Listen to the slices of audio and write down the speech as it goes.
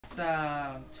It's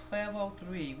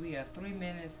 12:03. We are 3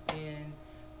 minutes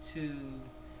into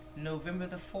November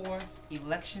the 4th,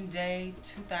 Election Day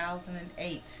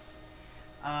 2008.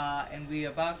 And we are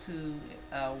about to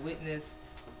witness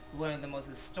one of the most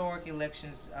historic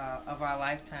elections of our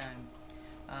lifetime.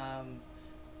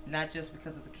 Not just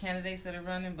because of the candidates that are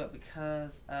running, but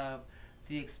because of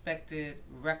the expected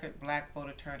record black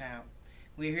voter turnout.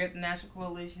 We're here at the National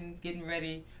Coalition getting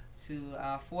ready to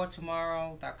for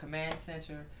tomorrow with our command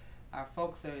center. Our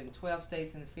folks are in 12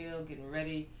 states in the field getting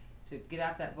ready to get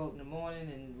out that vote in the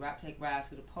morning and take rides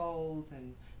to the polls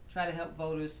and try to help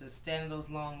voters to stand in those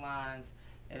long lines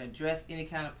and address any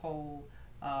kind of poll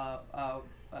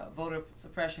voter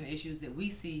suppression issues that we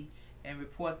see and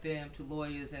report them to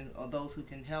lawyers and or those who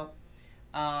can help.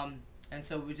 And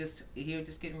so we're just here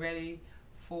just getting ready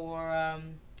for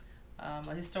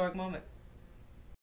a historic moment.